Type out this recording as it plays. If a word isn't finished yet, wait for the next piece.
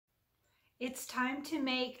It's time to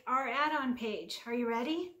make our add-on page. Are you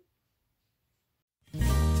ready?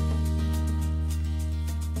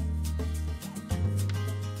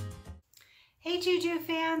 Hey Juju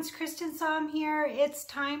fans, Cristin here. It's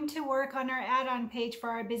time to work on our add-on page for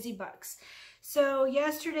our busy books. So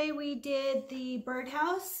yesterday we did the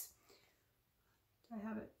birdhouse. Do I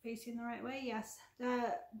have it facing the right way? Yes,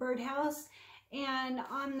 the birdhouse. And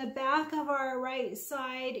on the back of our right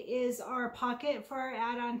side is our pocket for our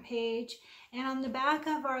add-on page. And on the back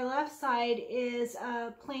of our left side is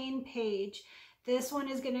a plain page. This one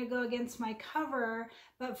is going to go against my cover,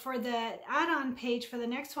 but for the add-on page for the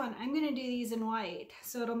next one, I'm going to do these in white.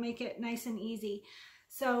 So it'll make it nice and easy.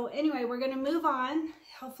 So anyway, we're going to move on.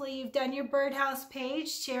 Hopefully you've done your birdhouse page.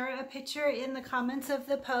 Share a picture in the comments of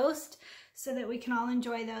the post so that we can all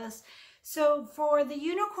enjoy those. So for the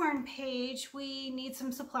unicorn page, we need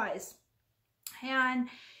some supplies. And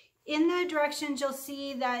in the directions, you'll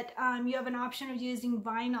see that you have an option of using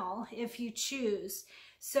vinyl if you choose.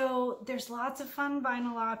 So there's lots of fun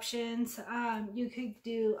vinyl options. You could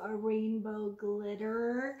do a rainbow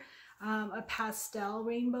glitter, a pastel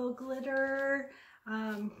rainbow glitter,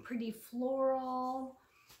 pretty floral.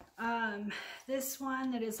 This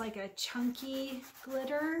one that is like a chunky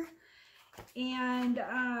glitter. And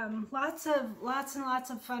lots and lots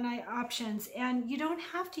of fun options, and you don't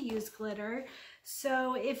have to use glitter.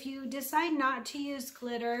 So if you decide not to use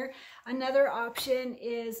glitter, another option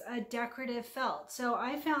is a decorative felt. So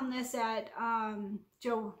I found this at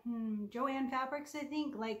Joann Fabrics, I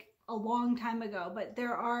think, like a long time ago, but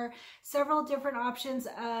there are several different options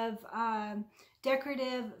of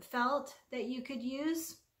decorative felt that you could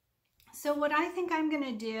use. So what I think I'm going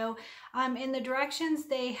to do, in the directions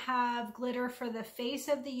they have glitter for the face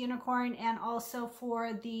of the unicorn and also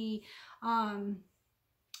for the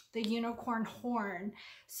unicorn horn.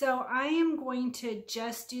 So I am going to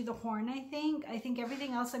just do the horn, I think. I think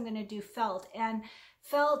everything else I'm going to do felt. And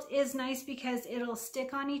felt is nice because it'll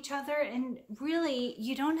stick on each other, and really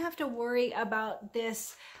you don't have to worry about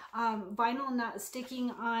this vinyl not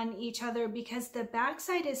sticking on each other because the back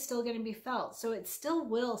side is still going to be felt, so it still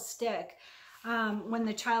will stick when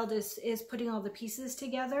the child is putting all the pieces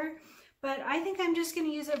together. But I think I'm just going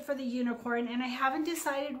to use it for the unicorn, and I haven't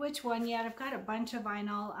decided which one yet. I've got a bunch of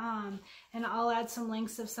vinyl, and I'll add some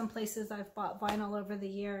links of some places I've bought vinyl over the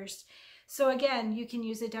years. So again, you can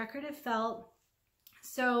use a decorative felt.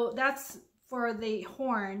 So that's for the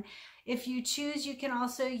horn. If you choose, you can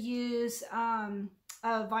also use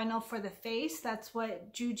a vinyl for the face. That's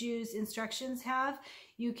what Juju's instructions have.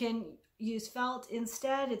 You can use felt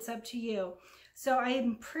instead. It's up to you. So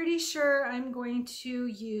I'm pretty sure I'm going to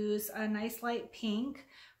use a nice light pink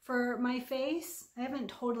for my face. I haven't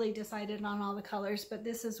totally decided on all the colors, but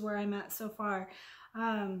this is where I'm at so far.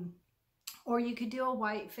 Or you could do a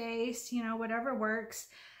white face, you know, whatever works.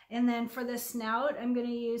 And then for the snout, I'm going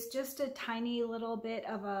to use just a tiny little bit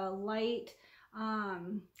of a light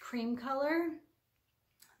cream color.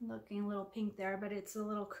 Looking a little pink there, but it's a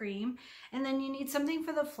little cream. And then you need something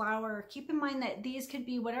for the flower. Keep in mind that these could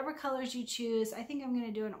be whatever colors you choose. I think I'm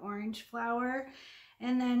going to do an orange flower.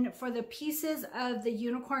 And then for the pieces of the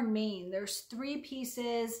unicorn mane, there's 3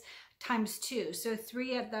 pieces times 2. So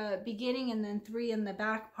 3 at the beginning and then 3 in the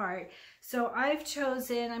back part. So I've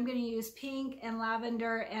chosen, I'm going to use pink and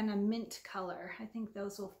lavender and a mint color. I think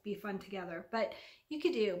those will be fun together. But you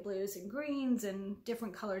could do blues and greens and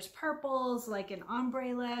different colors, purples, like an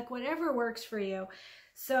ombre look, whatever works for you.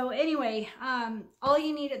 So anyway, all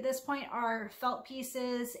you need at this point are felt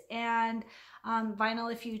pieces and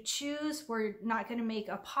vinyl if you choose. We're not going to make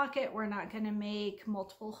a pocket. We're not going to make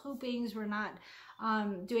multiple hoopings. We're not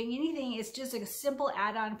doing anything. It's just a simple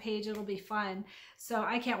add-on page. It'll be fun. So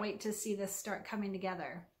I can't wait to see this start coming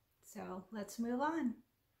together. So let's move on.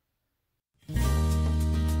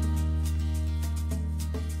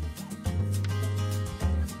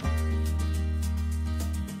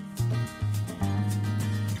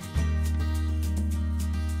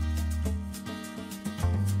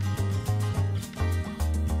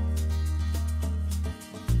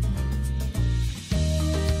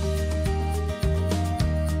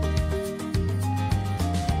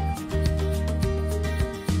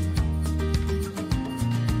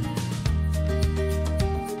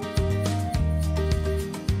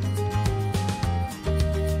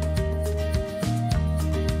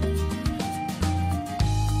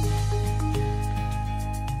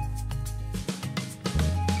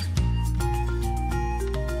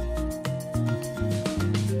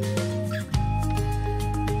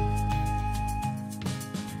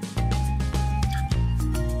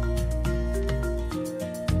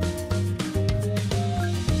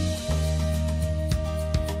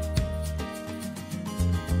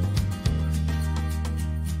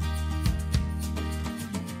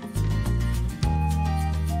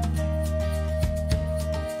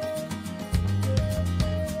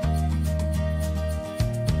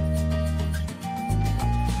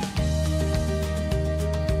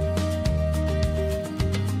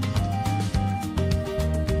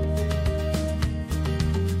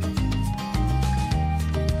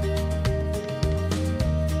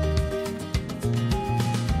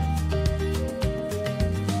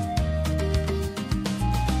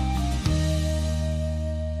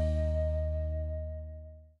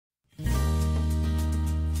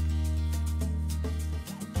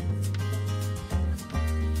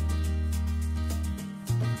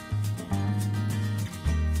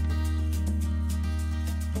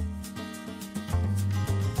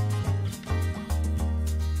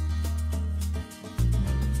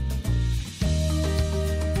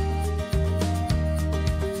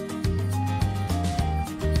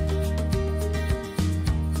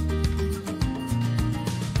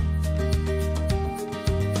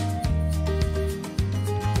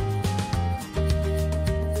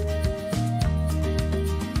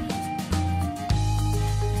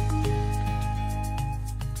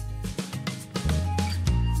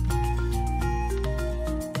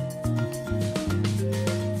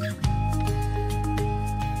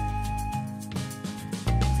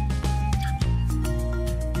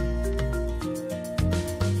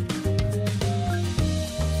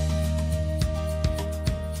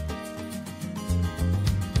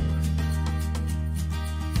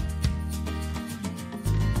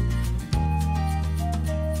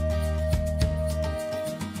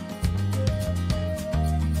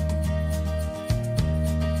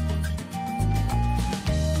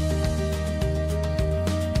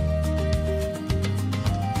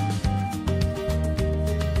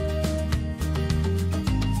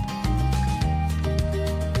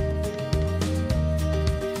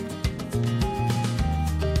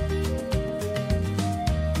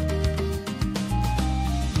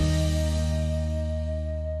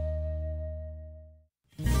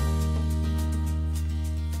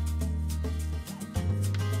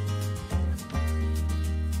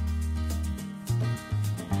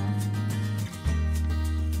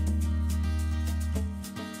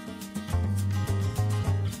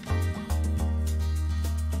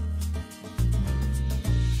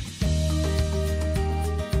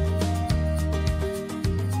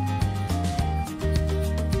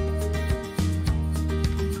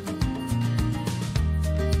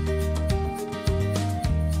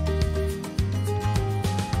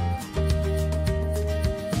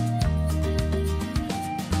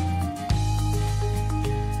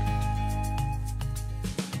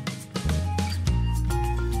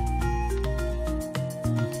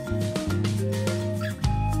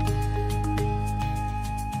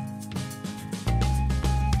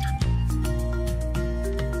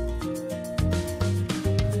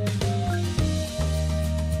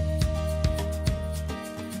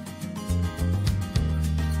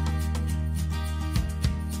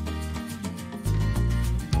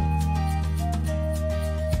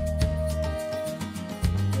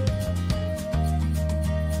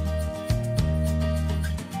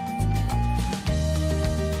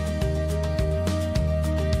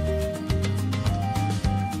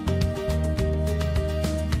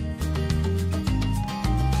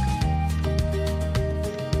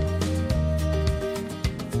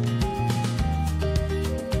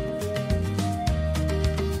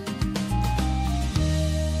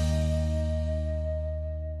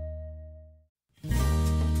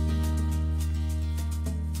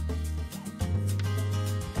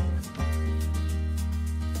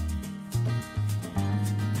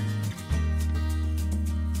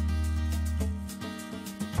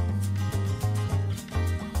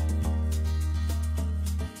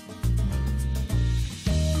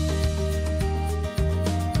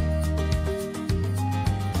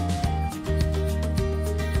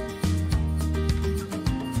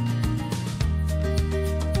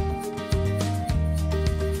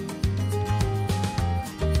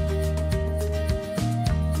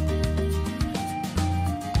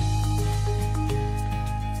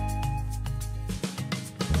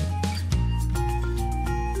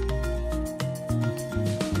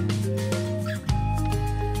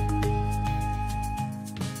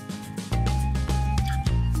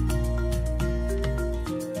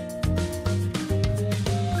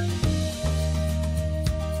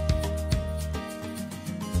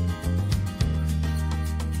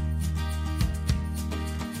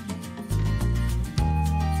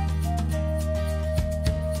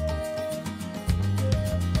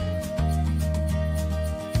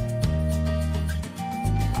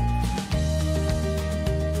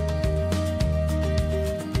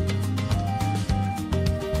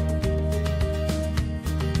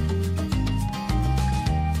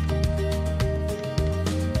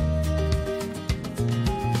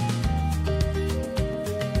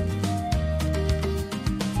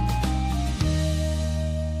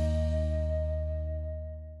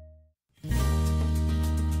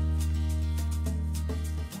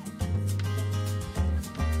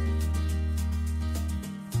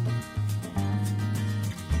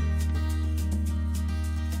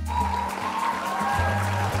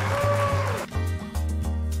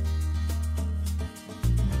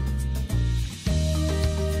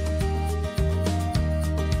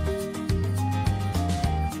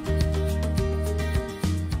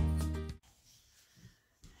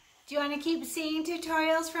 want to keep seeing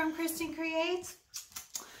tutorials from Cristin Creates?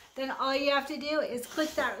 Then all you have to do is click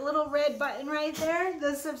that little red button right there,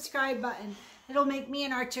 the subscribe button. It'll make me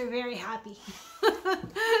and Archer very happy.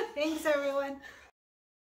 Thanks, everyone.